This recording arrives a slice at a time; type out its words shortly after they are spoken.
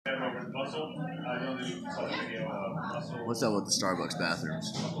What's up with the Starbucks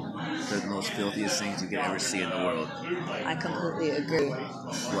bathrooms? They're the most filthiest things you could ever see in the world. I completely agree.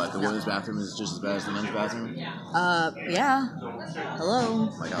 What, the women's bathroom is just as bad as the men's bathroom? Yeah. Hello.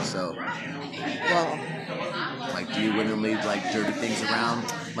 Like how so? Well, Like, do you wouldn't leave like dirty things around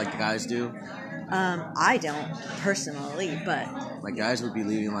like the guys do? I don't personally, but Like guys would be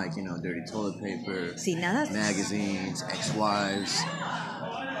leaving like, dirty toilet paper, see now that's magazines, ex-wives,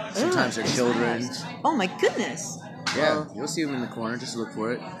 sometimes their children. Oh my goodness. Yeah, Well, you'll see them in the corner. Just look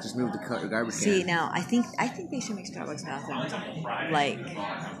for it. Just move the garbage can. see now, I think they should make Starbucks bathrooms like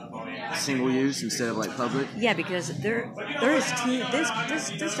Single use instead of like public. yeah, because there is too this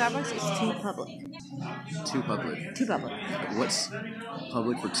Starbucks is too public. Too public. Too public. What's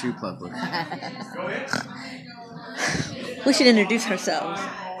public for too public? We should introduce ourselves.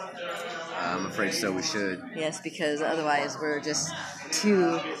 I'm afraid so. We should. Yes, because otherwise we're just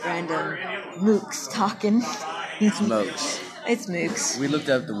two random mooks talking. Smokes. It's mooks. We looked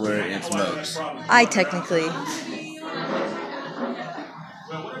up the word and it's smokes. I technically.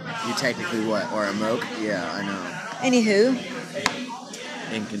 You technically what? Or a moke? Yeah, I know. Anywho,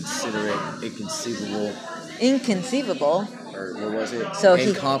 Inconsiderate, inconceivable, inconceivable. or what was it? So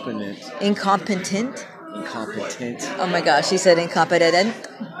incompetent. Incompetent. Incompetent. Oh my gosh, he said incompetent.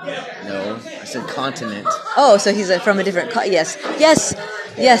 No, I said continent. Oh, so he's from a different. Yes,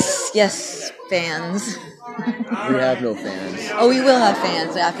 fans. We have no fans. Oh, we will have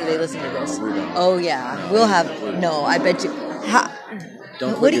fans after they listen to this. We don't. Oh yeah, No, we'll have. No, I bet you.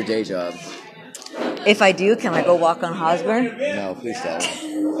 Don't What quit do your day job. If I do, can I go walk on Hosburn? No, please don't.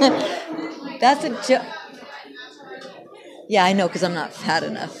 That's a joke. Yeah, I know, because I'm not fat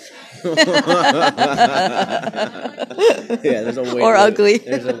enough. Yeah, there's a weight Or limit. ugly.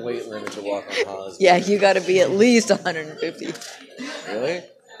 There's a weight limit to walk on Haas. Yeah, you got to be at least 150. Really?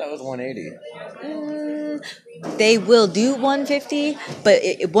 That was 180. They will do 150, but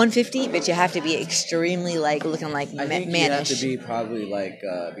 150, but you have to be extremely looking like I think you have to mannish. be probably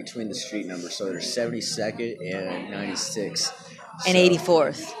between the street numbers. So there's 72nd and 96. And So-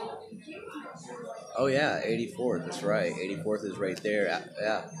 84th. Oh yeah, 84th. That's right. 84th is right there.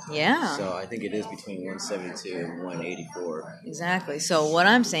 Yeah. Yeah, So I think it is between 172 and 184. exactly. So what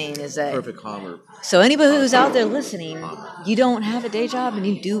I'm saying is that Perfect comma. so anybody who's out there listening, you don't have a day job and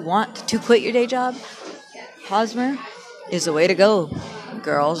you do want to quit your day job, Hosmer is the way to go,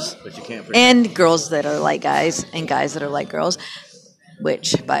 girls. But you can't forget. And girls that are like guys and guys that are like girls,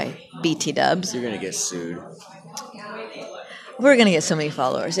 which by BT dubs. You're gonna get sued. We're going to get so many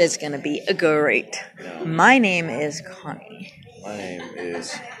followers. It's going to be great. No. My name is Connie. My name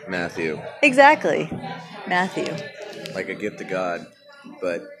is Matthew. Exactly. Matthew. Like a gift to God,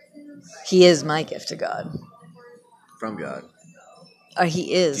 but He is my gift to God. from God. Or he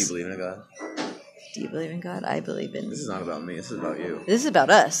Do you is. believe in a God? Do you believe in God? I believe in... This is not about me. This is about you. This is about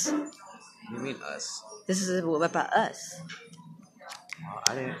us. What do you mean us? This is about us.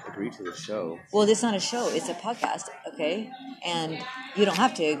 I didn't agree to the show. Well, it's not a show. It's a podcast, okay? And you don't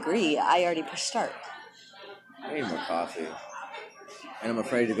have to agree. I already pushed start. I need more coffee. And I'm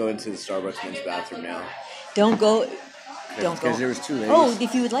afraid to go into the Starbucks men's bathroom now. Don't go... Don't go. Because there was two ladies. Oh,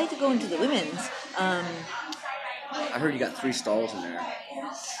 if you would like to go into the women's... I heard you got 3 stalls in there.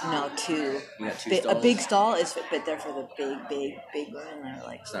 No, 2. You got 2 A stalls? big stall is... But they're for the big women that are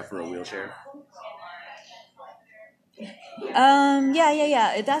like... It's not for a wheelchair.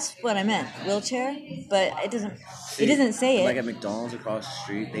 Yeah. That's what I meant. Wheelchair, but it doesn't. See, It doesn't say Like it. at McDonald's across the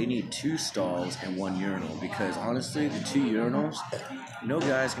street, they need 2 stalls and 1 urinal because honestly, the 2 urinals, no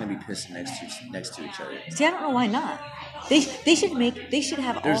guy's gonna be pissing next to each other. See, I don't know why not. They should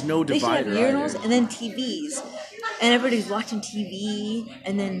have There's no they should have divider urinals either. and then TVs, and everybody's watching TV,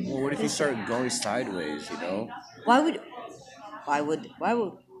 and then. Well, what if you start going sideways? Why would?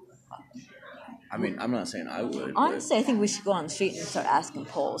 I mean, I'm not saying I would. Honestly, I think we should go on the street and start asking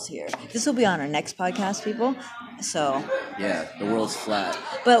polls here. This will be on our next podcast, people. So, But yeah, the world's flat.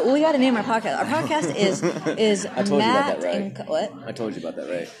 but we got to name our podcast. Our podcast is I told Matt you about that, right? and what? I told you about that,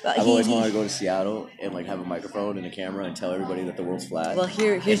 right? But I've he- always he- wanted to go to Seattle and have a microphone and a camera and tell everybody that the world's flat. Well,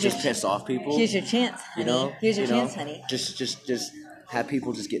 here's and your just piss off people. Here's your chance, honey. Here's your chance, honey. Just have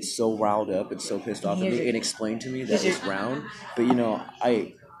people just get so riled up and so pissed off at Here's me your- and explain to me that here's your- it's round. But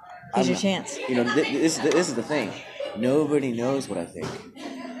Here's your chance. This is the thing. Nobody knows what I think.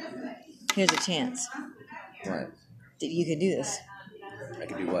 Here's a chance What? that you can do this. I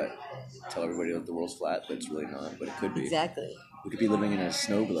could do what? Tell everybody that the world's flat, but it's really not. But it could be. Exactly. We could be living in a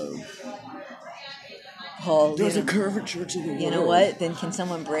snow globe. Oh, There's you a know, curvature to the world. you know what? Then can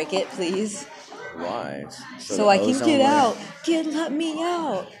someone break it, please? Why? So the I can ozone get layer- out. Let me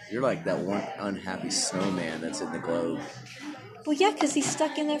out. You're like that one unhappy snowman that's in the globe. Well, yeah, because he's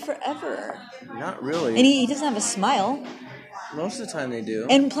stuck in there forever. Not really. And he doesn't have a smile. Most of the time they do.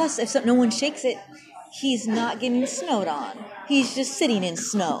 And plus, if no one shakes it, he's not getting snowed on. He's just sitting in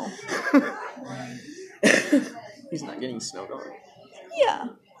snow. He's not getting snowed on. Yeah.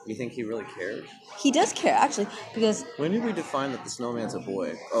 You think he really cares? He does care, actually, because... When did we define that the snowman's a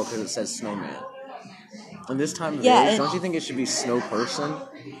boy? Oh, because it says snowman. And this time of Yeah, age, and- don't you think it should be snow person?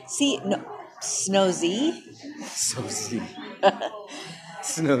 See, no, Snowzy. Snowzy.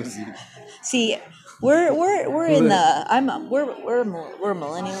 Snowzy. See, we're in the we're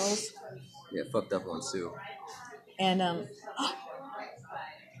millennials, Yeah, fucked up one too. and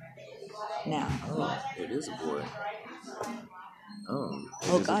now. Oh, it is a boy. Oh,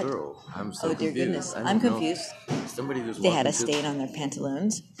 Oh, it is God. a girl. I'm so Oh dear confused. goodness, I don't I'm know. confused. Somebody who's They had a walking to- stain on their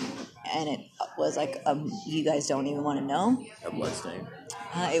pantaloons, and it was like you guys don't even want to know. A blood stain.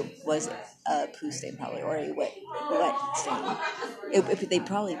 It was a poo stain probably, or a wet stain. They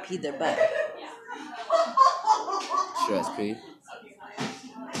probably peed their butt Should I pee?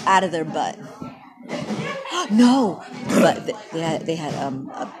 out of their butt. No, but they had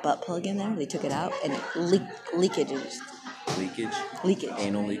a butt plug in there. They took it out, and leakage. Leakage?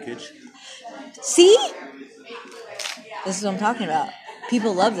 Anal leakage? See, this is what I'm talking about.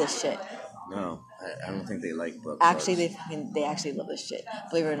 People love this shit. No, I don't think they like butt Actually, plugs. they actually love this shit.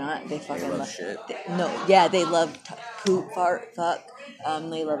 Believe it or not, they fucking love love shit? They love poop, fart, fuck.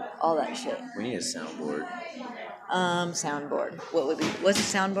 They love all that shit. We need a soundboard. Soundboard. What's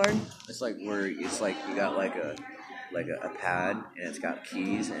a soundboard? It's like you got like a pad and it's got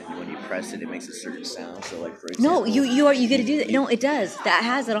keys, and when you press it, it makes a certain sound. So like for example, No, you got to do that. No, it does. That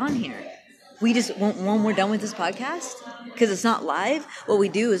has it on here. We just when we're done with this podcast, because it's not live. What we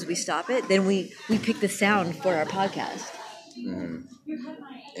do is we stop it, then we pick the sound for our podcast.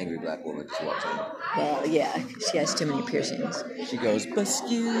 Angry black woman just walks in. Well, yeah, she has too many piercings. She goes,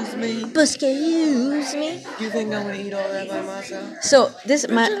 "Excuse me. Excuse me. Do you think I'm gonna eat all that by myself?" So this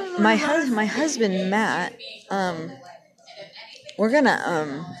my husband Matt,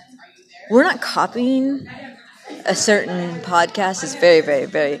 we're not copying a certain podcast. It's very, very,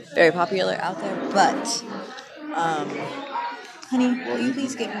 very, very popular out there. But, honey, will you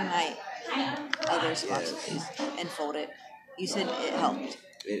please get me my other box, please, and fold it? You said it helped.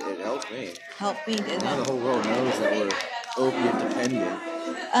 It helped me. Help me. Now the whole world knows that we're opiate dependent.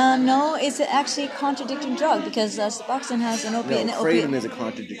 No, it's actually a contradicting drug because Suboxone has an opiate. No, kratom is a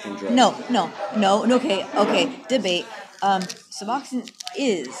contradicting drug. No. Okay. Debate. Suboxone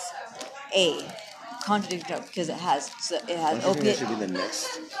is a contradicting drug because it has Don't you think that opiate. should be the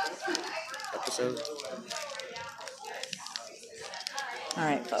next episode? All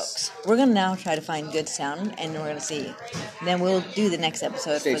right, folks. We're gonna now try to find good sound, and we're gonna see. Then we'll do the next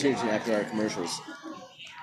episode. Stay tuned after our commercials.